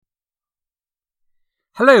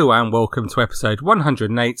Hello and welcome to episode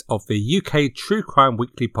 108 of the UK True Crime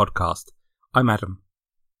Weekly podcast. I'm Adam.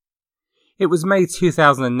 It was May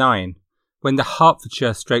 2009 when the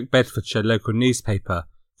Hertfordshire/Bedfordshire local newspaper,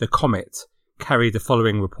 The Comet, carried the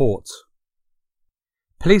following report.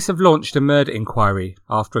 Police have launched a murder inquiry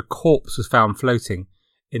after a corpse was found floating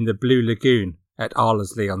in the Blue Lagoon at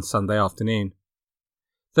Arleslie on Sunday afternoon.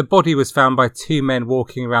 The body was found by two men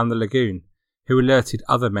walking around the lagoon who alerted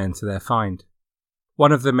other men to their find.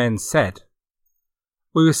 One of the men said,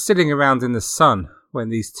 "We were sitting around in the sun when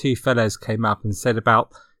these two fellows came up and said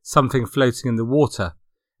about something floating in the water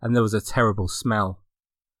and there was a terrible smell.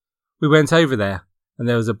 We went over there and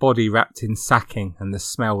there was a body wrapped in sacking and the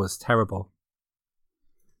smell was terrible.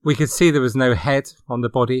 We could see there was no head on the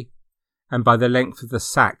body, and by the length of the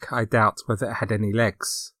sack I doubt whether it had any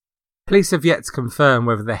legs. Police have yet to confirm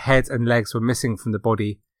whether the head and legs were missing from the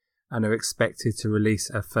body and are expected to release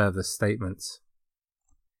a further statement."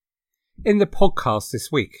 In the podcast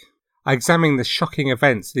this week, I examine the shocking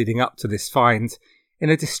events leading up to this find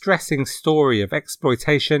in a distressing story of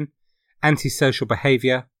exploitation, antisocial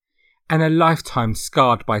behaviour, and a lifetime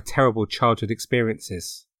scarred by terrible childhood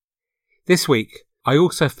experiences. This week, I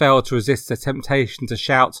also failed to resist the temptation to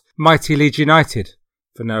shout "Mighty Leeds United"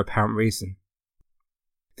 for no apparent reason.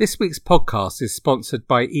 This week's podcast is sponsored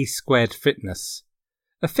by E-Squared Fitness,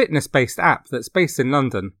 a fitness-based app that's based in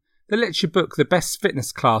London that lets you book the best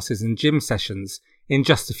fitness classes and gym sessions in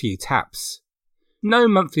just a few taps. No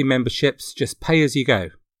monthly memberships, just pay as you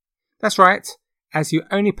go. That's right, as you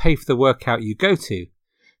only pay for the workout you go to,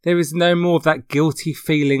 there is no more of that guilty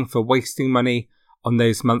feeling for wasting money on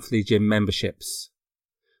those monthly gym memberships.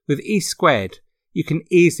 With E-Squared, you can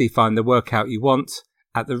easily find the workout you want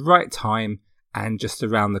at the right time and just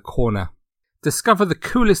around the corner. Discover the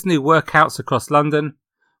coolest new workouts across London,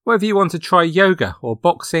 whether you want to try yoga or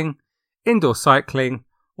boxing, indoor cycling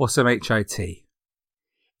or some HIIT.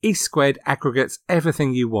 E-Squared aggregates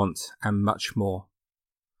everything you want and much more.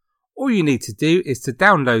 All you need to do is to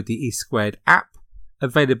download the E-Squared app,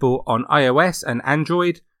 available on iOS and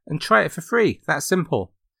Android, and try it for free. That's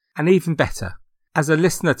simple. And even better, as a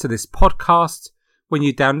listener to this podcast, when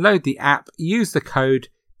you download the app, use the code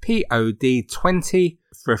POD20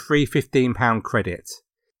 for a free £15 credit.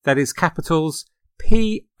 That is capitals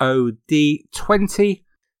POD20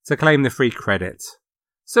 to claim the free credit.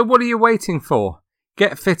 So what are you waiting for?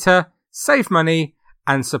 Get fitter, save money,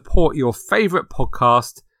 and support your favourite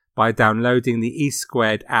podcast by downloading the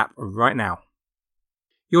E-Squared app right now.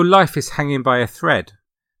 Your life is hanging by a thread,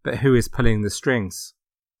 but who is pulling the strings?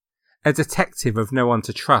 A detective of no one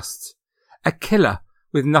to trust. A killer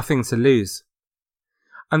with nothing to lose.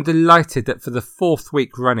 I'm delighted that for the fourth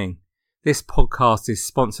week running, this podcast is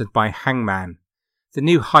sponsored by Hangman, the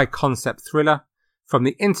new high-concept thriller from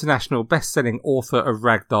the international best-selling author of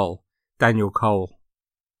Ragdoll, Daniel Cole.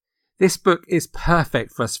 This book is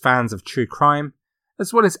perfect for us fans of true crime,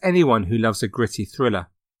 as well as anyone who loves a gritty thriller.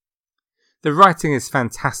 The writing is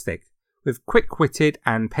fantastic, with quick-witted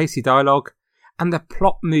and pacey dialogue, and the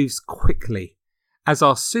plot moves quickly, as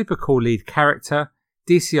our super cool lead character,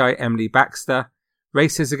 DCI Emily Baxter,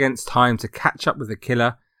 races against time to catch up with the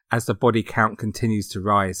killer as the body count continues to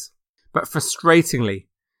rise. But frustratingly,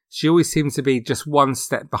 she always seems to be just one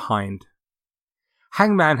step behind.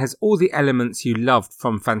 Hangman has all the elements you loved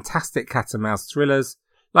from fantastic cat and mouse thrillers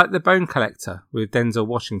like The Bone Collector with Denzel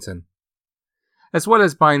Washington. As well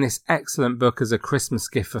as buying this excellent book as a Christmas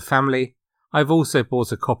gift for family, I've also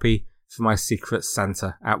bought a copy for my Secret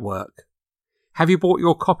Santa at work. Have you bought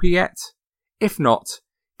your copy yet? If not,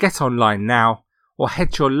 get online now or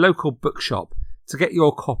head to your local bookshop to get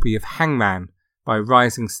your copy of Hangman by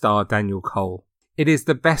rising star Daniel Cole. It is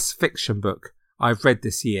the best fiction book I've read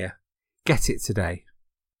this year. Get it today.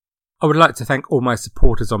 I would like to thank all my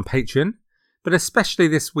supporters on Patreon, but especially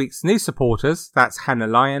this week's new supporters, that's Hannah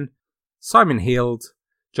Lyon, Simon Heald,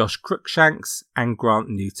 Josh Crookshanks and Grant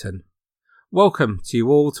Newton. Welcome to you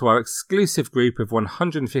all to our exclusive group of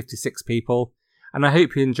 156 people, and I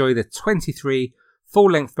hope you enjoy the 23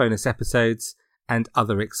 full-length bonus episodes and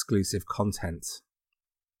other exclusive content.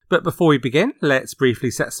 But before we begin, let's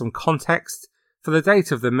briefly set some context for the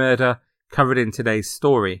date of the murder covered in today's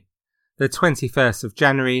story, the 21st of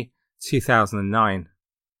January 2009.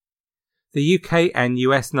 The UK and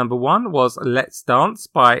US number one was Let's Dance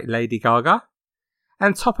by Lady Gaga,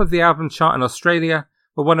 and top of the album chart in Australia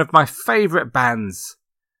were one of my favourite bands,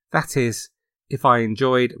 that is, if I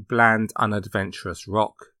enjoyed bland unadventurous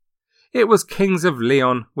rock. It was Kings of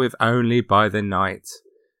Leon with Only by the Night.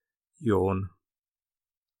 Yawn.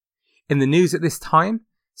 In the news at this time,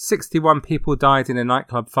 61 people died in a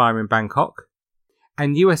nightclub fire in Bangkok,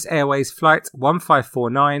 and US Airways Flight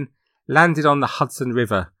 1549 landed on the Hudson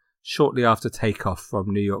River shortly after takeoff from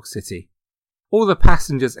New York City. All the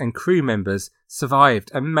passengers and crew members survived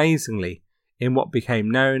amazingly in what became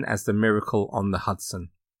known as the Miracle on the Hudson,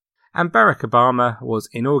 and Barack Obama was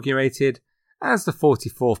inaugurated as the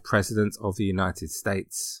 44th President of the United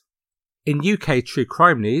States. In UK true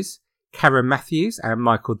crime news, Karen Matthews and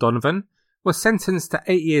Michael Donovan were sentenced to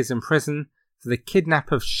 8 years in prison for the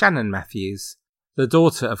kidnap of Shannon Matthews, the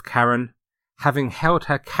daughter of Karen, having held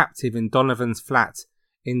her captive in Donovan's flat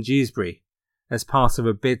in Dewsbury as part of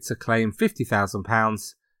a bid to claim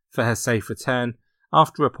 £50,000 for her safe return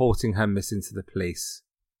after reporting her missing to the police.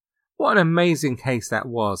 What an amazing case that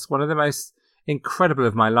was, one of the most incredible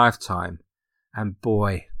of my lifetime. And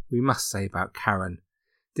boy, we must say about Karen,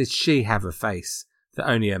 did she have a face that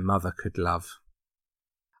only a mother could love.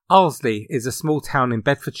 Arlesey is a small town in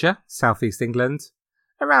Bedfordshire, southeast England,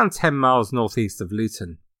 around 10 miles northeast of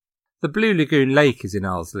Luton. The Blue Lagoon Lake is in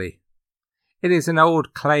Arlesey. It is an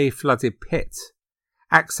old clay-flooded pit,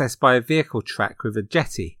 accessed by a vehicle track with a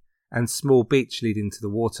jetty and small beach leading to the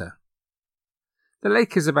water. The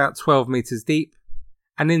lake is about 12 metres deep,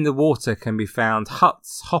 and in the water can be found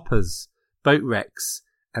huts, hoppers, boat wrecks,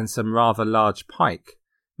 and some rather large pike,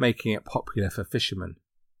 making it popular for fishermen.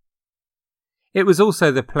 It was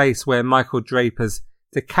also the place where Michael Draper's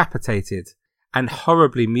decapitated and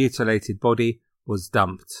horribly mutilated body was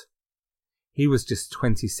dumped. He was just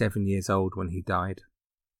 27 years old when he died.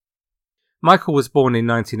 Michael was born in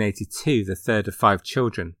 1982, the third of 5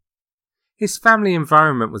 children. His family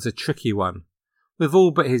environment was a tricky one, with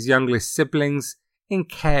all but his youngest siblings in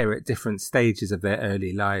care at different stages of their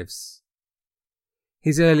early lives.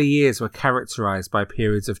 His early years were characterised by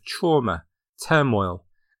periods of trauma, turmoil,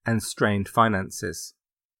 and strained finances.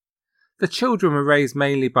 The children were raised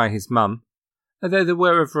mainly by his mum, although there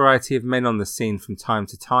were a variety of men on the scene from time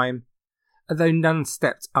to time, although none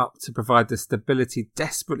stepped up to provide the stability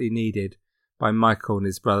desperately needed by Michael and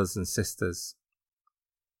his brothers and sisters.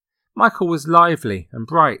 Michael was lively and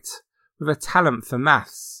bright, with a talent for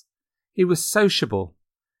maths. He was sociable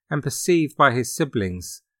and perceived by his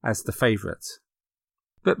siblings as the favourite.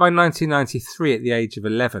 But by 1993, at the age of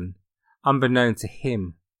 11, unbeknown to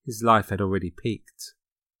him, his life had already peaked.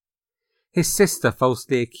 His sister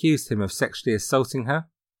falsely accused him of sexually assaulting her.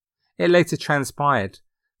 It later transpired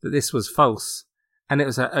that this was false, and it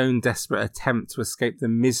was her own desperate attempt to escape the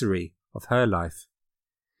misery of her life.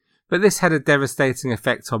 But this had a devastating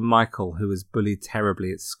effect on Michael, who was bullied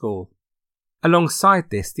terribly at school. Alongside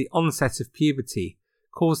this, the onset of puberty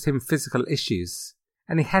caused him physical issues,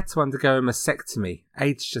 and he had to undergo a mastectomy,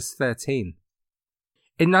 aged just 13.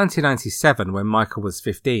 In 1997, when Michael was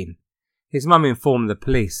 15, his mum informed the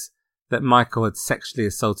police that Michael had sexually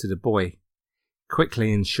assaulted a boy,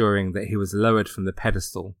 quickly ensuring that he was lowered from the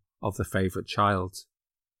pedestal of the favourite child.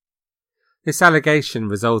 This allegation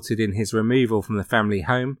resulted in his removal from the family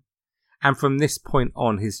home, and from this point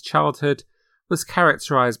on his childhood was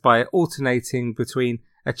characterised by alternating between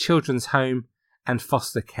a children's home and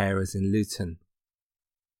foster carers in Luton.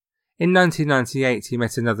 In 1998 he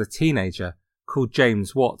met another teenager called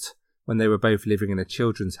James Watt when they were both living in a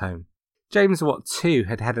children's home. James Watt too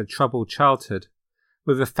had had a troubled childhood,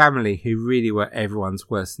 with a family who really were everyone's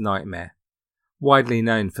worst nightmare, widely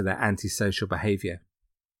known for their antisocial behaviour.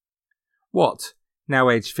 Watt, now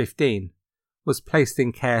aged 15, was placed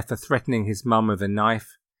in care for threatening his mum with a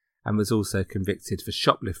knife and was also convicted for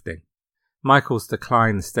shoplifting. Michael's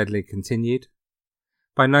decline steadily continued.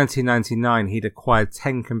 By 1999 he'd acquired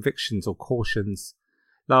 10 convictions or cautions,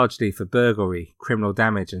 largely for burglary, criminal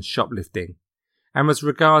damage and shoplifting, and was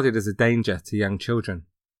regarded as a danger to young children.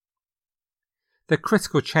 The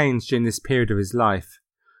critical change during this period of his life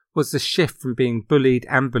was the shift from being bullied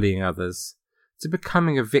and bullying others to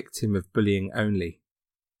becoming a victim of bullying only.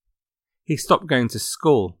 He stopped going to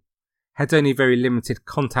school, had only very limited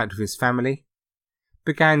contact with his family,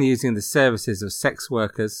 began using the services of sex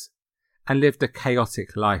workers, and lived a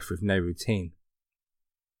chaotic life with no routine.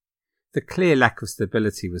 The clear lack of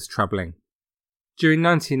stability was troubling. During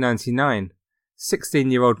 1999,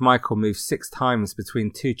 16-year-old Michael moved 6 times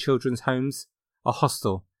between 2 children's homes, a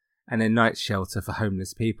hostel, and a night shelter for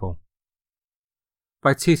homeless people.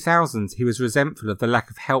 By 2000, he was resentful of the lack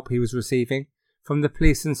of help he was receiving from the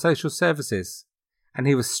police and social services, and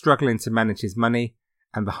he was struggling to manage his money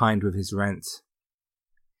and behind with his rent.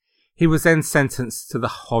 He was then sentenced to the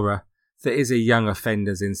horror that is a young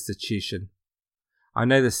offenders institution. I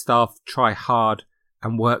know the staff try hard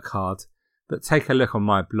and work hard, but take a look on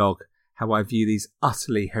my blog how I view these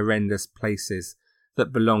utterly horrendous places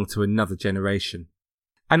that belong to another generation.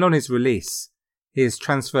 And on his release, he is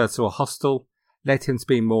transferred to a hostel led him to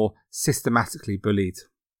be more systematically bullied.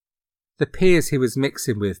 The peers he was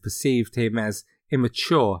mixing with perceived him as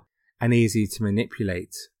immature and easy to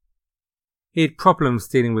manipulate. He had problems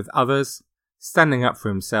dealing with others, standing up for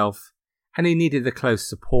himself, and he needed the close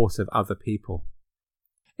support of other people.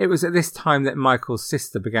 It was at this time that Michael's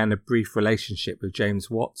sister began a brief relationship with James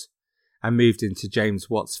Watt and moved into James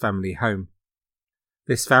Watt's family home.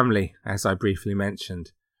 This family, as I briefly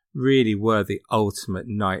mentioned, really were the ultimate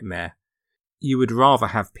nightmare. You would rather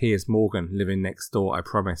have Piers Morgan living next door, I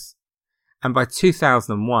promise. And by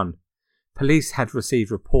 2001, police had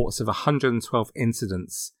received reports of 112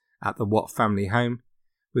 incidents at the Watt family home,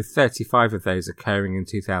 with 35 of those occurring in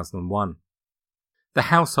 2001. The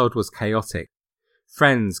household was chaotic.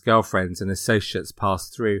 Friends, girlfriends and associates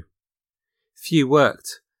passed through. Few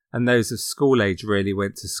worked, and those of school age rarely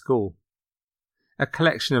went to school. A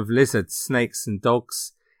collection of lizards, snakes and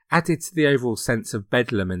dogs added to the overall sense of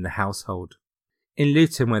bedlam in the household. In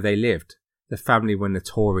Luton, where they lived, the family were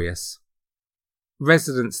notorious.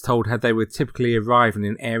 Residents told her they would typically arrive in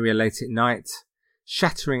an area late at night,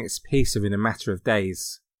 shattering its peace within a matter of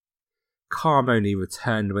days. Calm only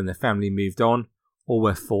returned when the family moved on or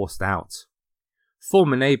were forced out.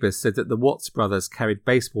 Former neighbours said that the Watts brothers carried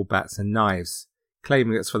baseball bats and knives,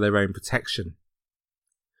 claiming it's for their own protection.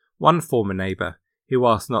 One former neighbour, who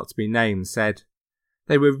asked not to be named, said,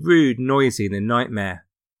 "They were rude, noisy and a nightmare.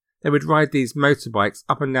 They would ride these motorbikes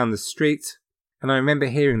up and down the street, and I remember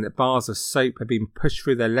hearing that bars of soap had been pushed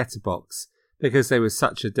through their letterbox because they were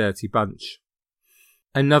such a dirty bunch."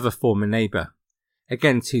 Another former neighbour,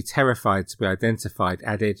 again too terrified to be identified,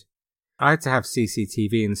 added, "I had to have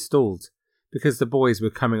CCTV installed because the boys were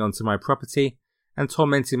coming onto my property and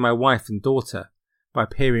tormenting my wife and daughter by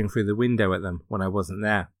peering through the window at them when I wasn't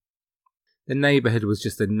there. The neighbourhood was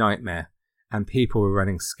just a nightmare and people were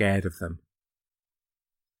running scared of them."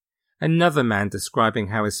 Another man describing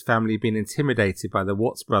how his family had been intimidated by the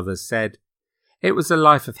Watts brothers said, "It was a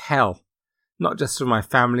life of hell, not just for my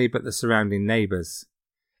family but the surrounding neighbours.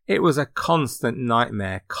 It was a constant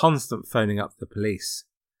nightmare, constant phoning up the police.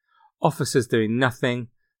 Officers doing nothing,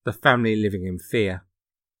 the family living in fear.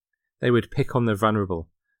 They would pick on the vulnerable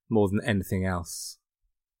more than anything else."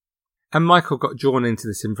 And Michael got drawn into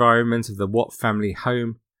this environment of the Watt family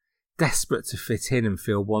home, desperate to fit in and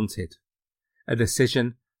feel wanted. A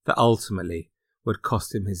decision that ultimately would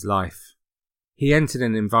cost him his life. He entered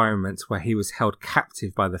an environment where he was held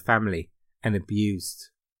captive by the family and abused.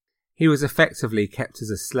 He was effectively kept as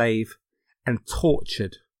a slave and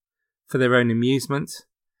tortured for their own amusement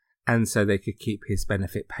and so they could keep his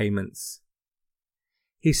benefit payments.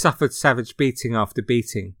 He suffered savage beating after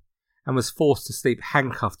beating and was forced to sleep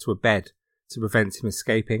handcuffed to a bed to prevent him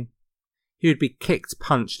escaping. He would be kicked,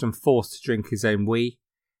 punched and forced to drink his own wee,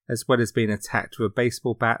 as well as being attacked with a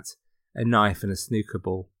baseball bat, a knife and a snooker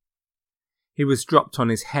ball. He was dropped on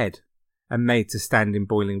his head and made to stand in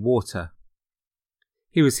boiling water.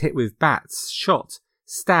 He was hit with bats, shot,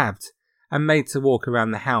 stabbed and made to walk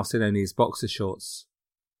around the house in only his boxer shorts.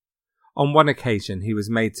 On one occasion he was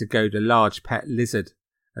made to goad a large pet lizard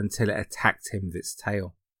until it attacked him with its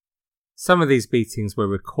tail. Some of these beatings were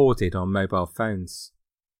recorded on mobile phones.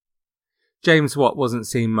 James Watt wasn't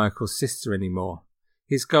seeing Michael's sister anymore.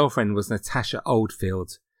 His girlfriend was Natasha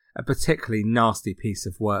Oldfield, a particularly nasty piece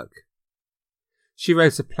of work. She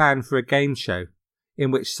wrote a plan for a game show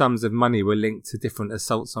in which sums of money were linked to different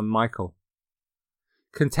assaults on Michael.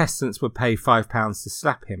 Contestants would pay £5 to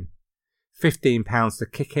slap him, £15 to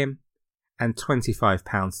kick him, and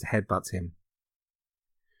 £25 to headbutt him.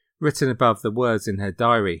 Written above the words in her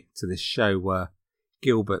diary to this show were,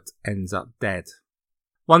 "Gilbert ends up dead."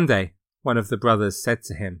 One day, one of the brothers said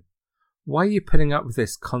to him, "Why are you putting up with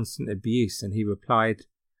this constant abuse?" And he replied,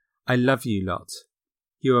 "I love you lot.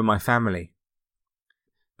 You are my family."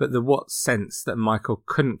 But the Watts sensed that Michael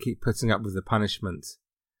couldn't keep putting up with the punishment,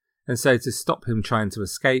 and so to stop him trying to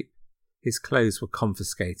escape, his clothes were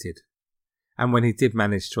confiscated, and when he did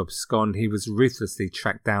manage to abscond, he was ruthlessly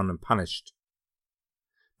tracked down and punished.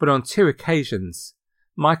 But on 2 occasions,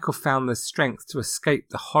 Michael found the strength to escape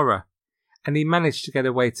the horror, and he managed to get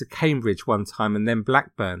away to Cambridge one time and then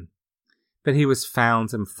Blackburn, but he was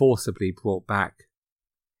found and forcibly brought back.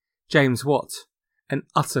 James Watt, an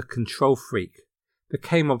utter control freak,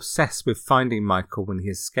 became obsessed with finding Michael when he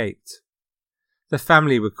escaped. The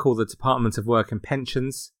family would call the Department of Work and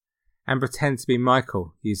Pensions and pretend to be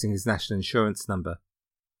Michael using his national insurance number.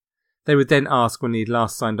 They would then ask when he'd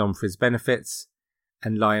last signed on for his benefits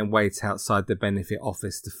and lie in wait outside the benefit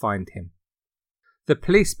office to find him. The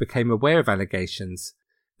police became aware of allegations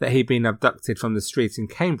that he'd been abducted from the street in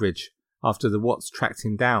Cambridge after the Watts tracked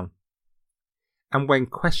him down. And when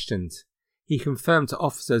questioned, He confirmed to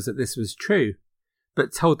officers that this was true,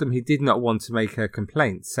 but told them he did not want to make a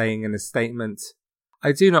complaint, saying in a statement,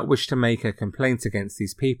 "I do not wish to make a complaint against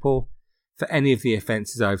these people for any of the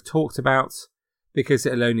offences I have talked about, because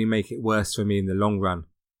it will only make it worse for me in the long run.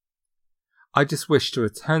 I just wish to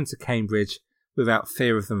return to Cambridge without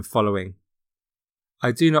fear of them following.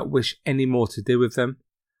 I do not wish any more to do with them.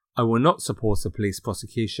 I will not support a police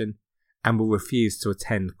prosecution and will refuse to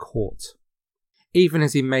attend court." Even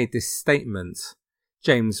as he made this statement,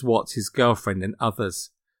 James Watt, his girlfriend and others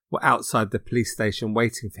were outside the police station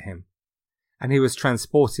waiting for him, and he was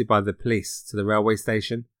transported by the police to the railway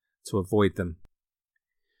station to avoid them.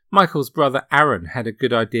 Michael's brother Aaron had a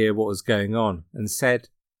good idea of what was going on and said,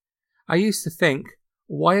 "I used to think,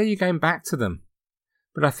 why are you going back to them?"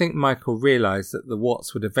 But I think Michael realised that the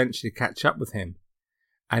Watts would eventually catch up with him,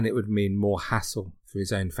 and it would mean more hassle for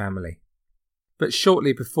his own family. But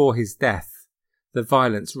shortly before his death, the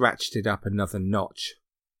violence ratcheted up another notch,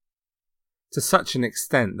 to such an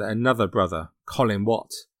extent that another brother, Colin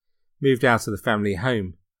Watt, moved out of the family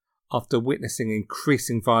home after witnessing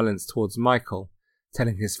increasing violence towards Michael,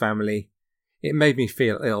 telling his family, "It made me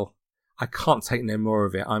feel ill. I can't take no more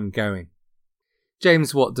of it. I'm going."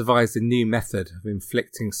 James Watt devised a new method of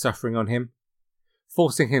inflicting suffering on him,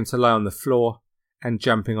 forcing him to lie on the floor and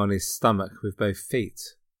jumping on his stomach with both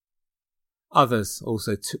feet. Others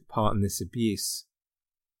also took part in this abuse.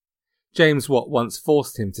 James Watt once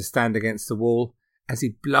forced him to stand against the wall as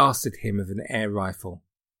he blasted him with an air rifle,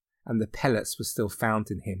 and the pellets were still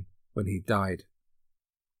found in him when he died.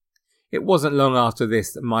 It wasn't long after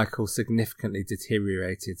this that Michael significantly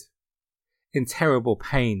deteriorated. In terrible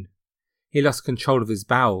pain, he lost control of his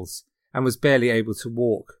bowels and was barely able to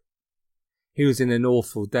walk. He was in an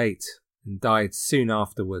awful state and died soon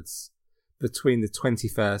afterwards, between the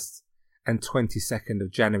 21st and 22nd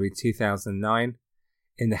of January 2009,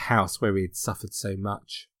 in the house where he had suffered so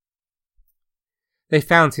much. They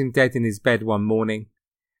found him dead in his bed one morning,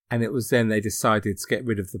 and it was then they decided to get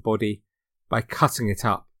rid of the body by cutting it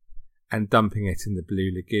up and dumping it in the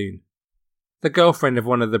Blue Lagoon. The girlfriend of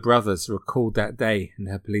one of the brothers recalled that day in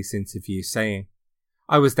her police interview, saying,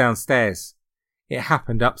 "I was downstairs. It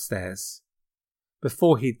happened upstairs.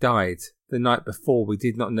 Before he died, the night before, we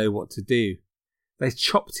did not know what to do. They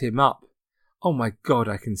chopped him up. Oh my God,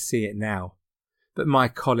 I can see it now. But my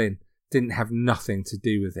Colin didn't have nothing to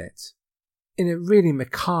do with it." In a really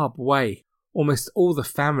macabre way, almost all the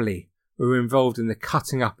family were involved in the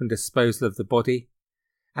cutting up and disposal of the body,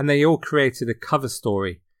 and they all created a cover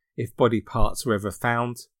story if body parts were ever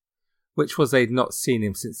found, which was they'd not seen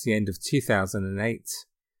him since the end of 2008,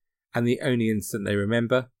 and the only incident they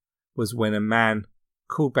remember was when a man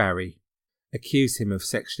called Barry accused him of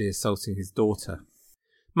sexually assaulting his daughter.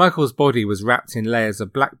 Michael's body was wrapped in layers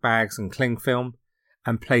of black bags and cling film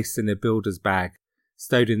and placed in a builder's bag,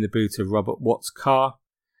 stowed in the boot of Robert Watt's car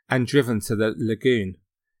and driven to the lagoon,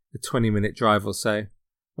 a 20-minute drive or so,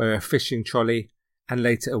 where a fishing trolley and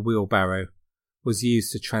later a wheelbarrow was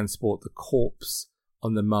used to transport the corpse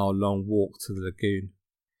on the mile-long walk to the lagoon.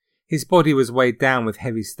 His body was weighed down with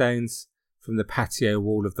heavy stones from the patio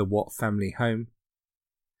wall of the Watt family home,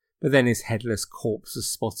 but then his headless corpse was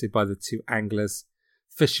spotted by the two anglers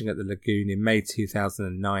fishing at the lagoon in May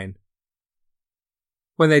 2009.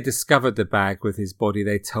 When they discovered the bag with his body,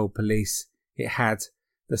 they told police it had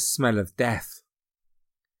the smell of death.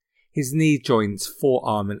 His knee joints,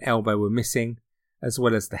 forearm and elbow were missing, as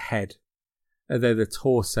well as the head, although the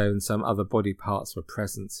torso and some other body parts were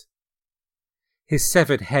present. His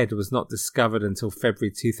severed head was not discovered until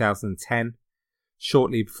February 2010,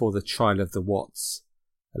 shortly before the trial of the Watts,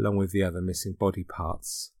 along with the other missing body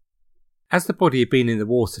parts. As the body had been in the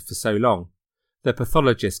water for so long, the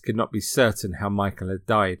pathologist could not be certain how Michael had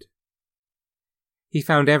died. He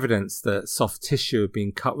found evidence that soft tissue had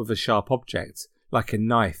been cut with a sharp object, like a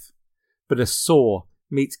knife, but a saw,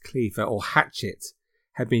 meat cleaver or hatchet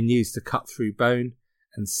had been used to cut through bone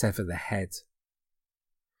and sever the head.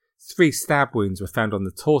 3 stab wounds were found on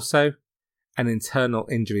the torso, and internal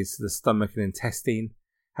injuries to the stomach and intestine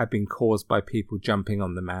had been caused by people jumping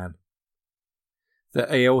on the man. The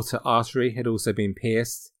aorta artery had also been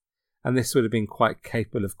pierced, and this would have been quite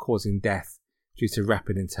capable of causing death due to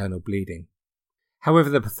rapid internal bleeding. However,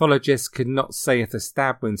 the pathologist could not say if the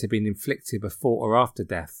stab wounds had been inflicted before or after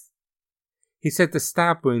death. He said the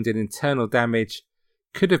stab wound and internal damage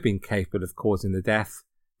could have been capable of causing the death,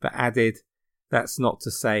 but added, that's not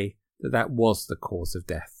to say that that was the cause of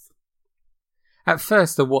death. At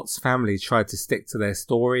first, the Watts family tried to stick to their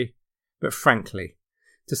story, but frankly,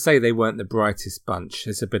 to say they weren't the brightest bunch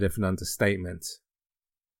is a bit of an understatement.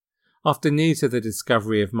 After news of the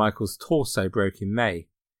discovery of Michael's torso broke in May,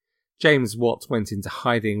 James Watt went into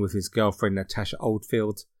hiding with his girlfriend Natasha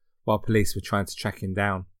Oldfield while police were trying to track him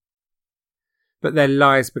down. But their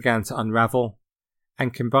lies began to unravel,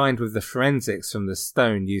 and combined with the forensics from the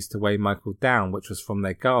stone used to weigh Michael down, which was from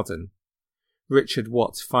their garden, Richard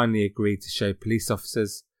Watt finally agreed to show police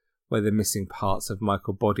officers where the missing parts of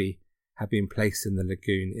Michael's body had been placed in the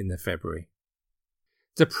lagoon in the February.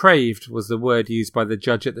 Depraved was the word used by the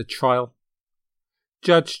judge at the trial.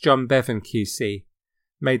 Judge John Bevan QC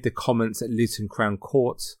made the comments at Luton Crown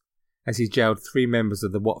Court as he jailed 3 members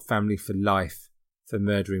of the Watt family for life for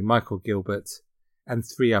murdering Michael Gilbert and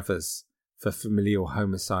 3 others for familial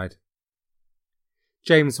homicide.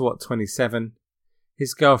 James Watt, 27,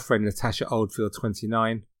 his girlfriend Natasha Oldfield,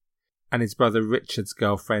 29, and his brother Richard's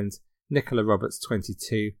girlfriend Nicola Roberts,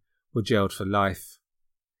 22, were jailed for life.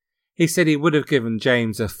 He said he would have given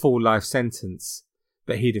James a full life sentence,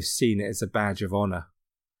 but he'd have seen it as a badge of honour.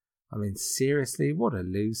 I mean, seriously, what a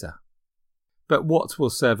loser. But Watt will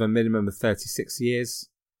serve a minimum of 36 years,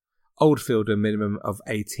 Oldfield a minimum of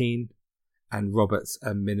 18, and Roberts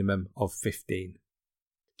a minimum of 15.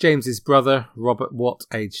 James's brother, Robert Watt,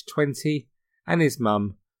 aged 20, and his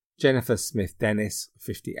mum, Jennifer Smith Dennis,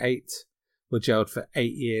 58, were jailed for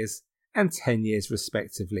 8 years and 10 years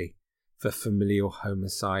respectively for familial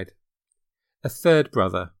homicide. A third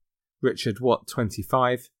brother, Richard Watt,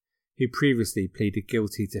 25, who previously pleaded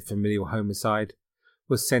guilty to familial homicide,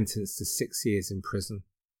 was sentenced to 6 years in prison.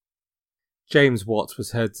 James Watt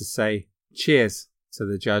was heard to say "cheers" to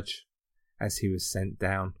the judge as he was sent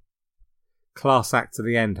down. Class act to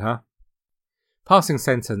the end, huh? Passing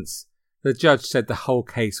sentence, the judge said the whole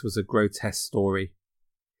case was a grotesque story.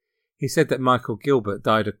 He said that Michael Gilbert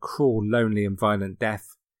died a cruel, lonely and violent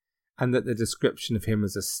death, and that the description of him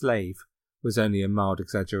as a slave was only a mild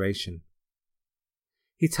exaggeration.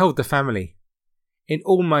 He told the family, "In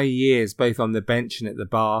all my years both on the bench and at the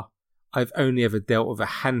bar, I've only ever dealt with a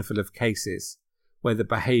handful of cases where the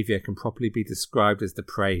behaviour can properly be described as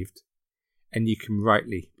depraved, and you can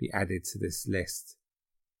rightly be added to this list."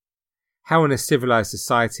 How in a civilised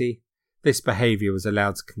society this behaviour was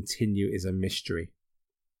allowed to continue is a mystery.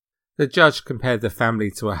 The judge compared the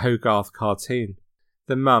family to a Hogarth cartoon.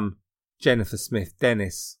 The mum, Jennifer Smith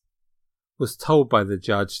Dennis, was told by the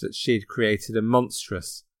judge that she had created a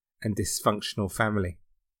monstrous and dysfunctional family.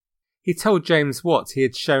 He told James Watt he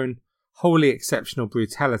had shown wholly exceptional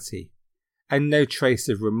brutality and no trace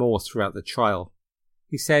of remorse throughout the trial.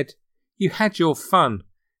 He said, "You had your fun,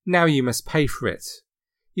 now you must pay for it.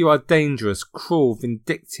 You are dangerous, cruel,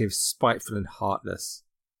 vindictive, spiteful and heartless."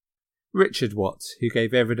 Richard Watt, who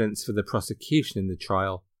gave evidence for the prosecution in the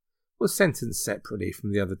trial, was sentenced separately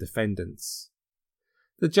from the other defendants.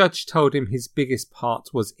 The judge told him his biggest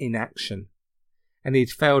part was inaction, and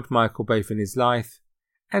he'd failed Michael both in his life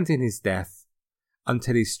and in his death,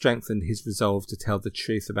 until he strengthened his resolve to tell the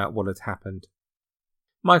truth about what had happened.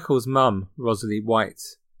 Michael's mum, Rosalie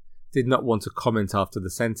White, did not want to comment after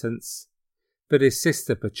the sentence, but his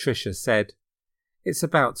sister Patricia said, "It's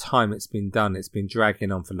about time it's been done, it's been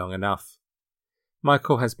dragging on for long enough.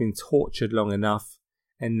 Michael has been tortured long enough,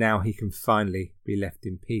 and now he can finally be left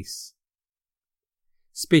in peace."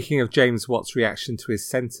 Speaking of James Watt's reaction to his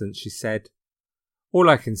sentence, she said, "All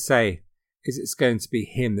I can say is it's going to be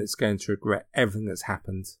him that's going to regret everything that's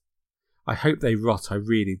happened. I hope they rot, I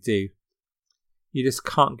really do. You just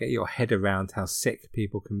can't get your head around how sick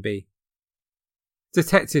people can be."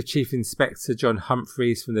 Detective Chief Inspector John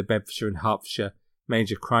Humphreys from the Bedfordshire and Hertfordshire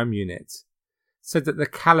Major Crime Unit said that the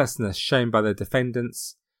callousness shown by the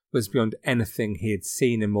defendants was beyond anything he had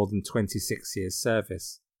seen in more than 26 years'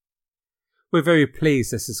 service. "We're very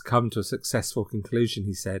pleased this has come to a successful conclusion,"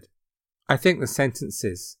 he said. "I think the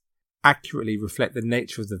sentences accurately reflect the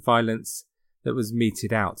nature of the violence that was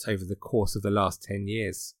meted out over the course of the last 10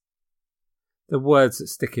 years. The words that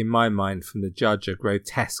stick in my mind from the judge are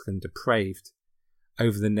grotesque and depraved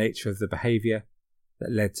over the nature of the behaviour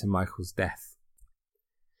that led to Michael's death."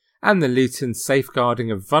 And the Luton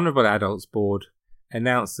Safeguarding of Vulnerable Adults Board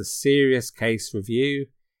announced a serious case review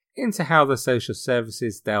into how the social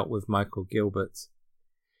services dealt with Michael Gilbert.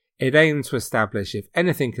 It aimed to establish if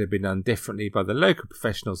anything could have been done differently by the local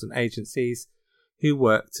professionals and agencies who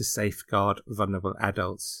work to safeguard vulnerable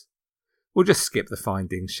adults. We'll just skip the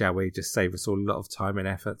findings, shall we? Just save us all a lot of time and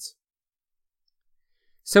effort.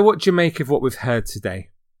 So what do you make of what we've heard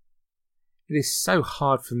today? It is so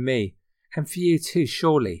hard for me, and for you too,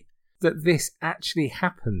 surely, that this actually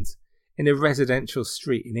happened in a residential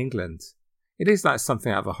street in England. It is like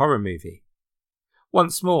something out of a horror movie.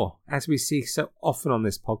 Once more, as we see so often on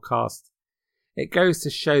this podcast, it goes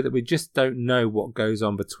to show that we just don't know what goes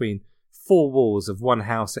on between 4 walls of one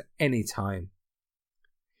house at any time.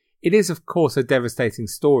 It is, of course, a devastating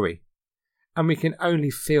story, and we can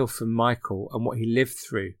only feel for Michael and what he lived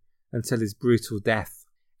through until his brutal death.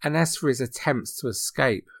 And as for his attempts to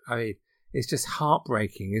escape, it's just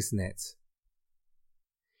heartbreaking, isn't it?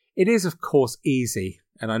 It is, of course, easy,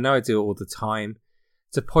 and I know I do it all the time,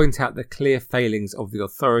 to point out the clear failings of the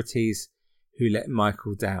authorities who let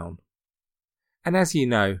Michael down. And as you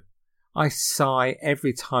know, I sigh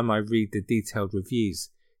every time I read the detailed reviews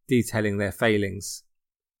detailing their failings.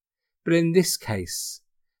 But in this case,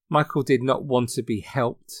 Michael did not want to be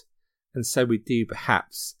helped, and so we do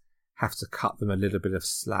perhaps have to cut them a little bit of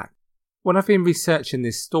slack. When I've been researching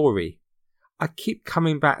this story, I keep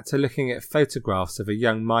coming back to looking at photographs of a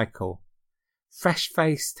young Michael,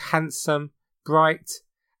 fresh-faced, handsome, bright,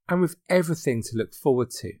 and with everything to look forward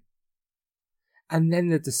to. And then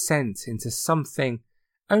the descent into something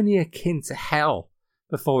only akin to hell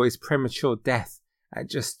before his premature death at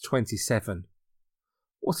just 27.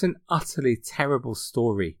 What an utterly terrible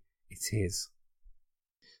story it is.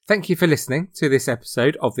 Thank you for listening to this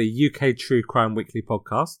episode of the UK True Crime Weekly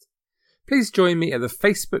podcast. Please join me at the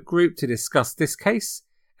Facebook group to discuss this case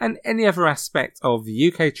and any other aspect of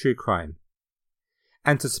UK true crime.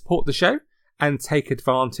 And to support the show and take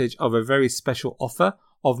advantage of a very special offer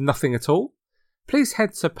of nothing at all, please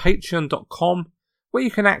head to patreon.com, where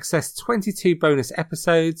you can access 22 bonus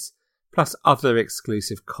episodes plus other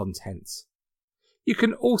exclusive content. You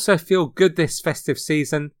can also feel good this festive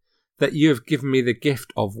season that you have given me the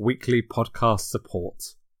gift of weekly podcast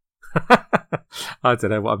support. I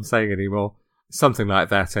don't know what I'm saying anymore. Something like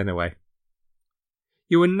that anyway.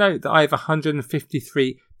 You will note that I have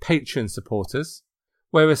 153 Patreon supporters,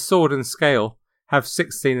 whereas Sword and Scale have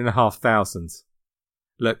 16,500.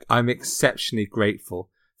 Look, I'm exceptionally grateful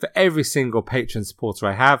for every single Patreon supporter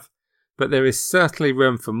I have, but there is certainly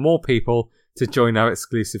room for more people to join our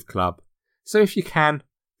exclusive club. So if you can,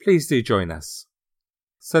 please do join us.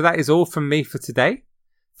 So that is all from me for today.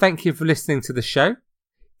 Thank you for listening to the show.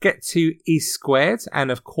 Get to E Squared and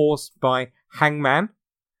of course by Hangman.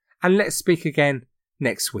 And let's speak again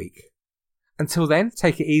next week. Until then,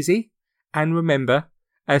 take it easy. And remember,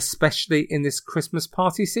 especially in this Christmas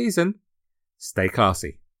party season, stay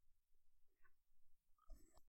classy.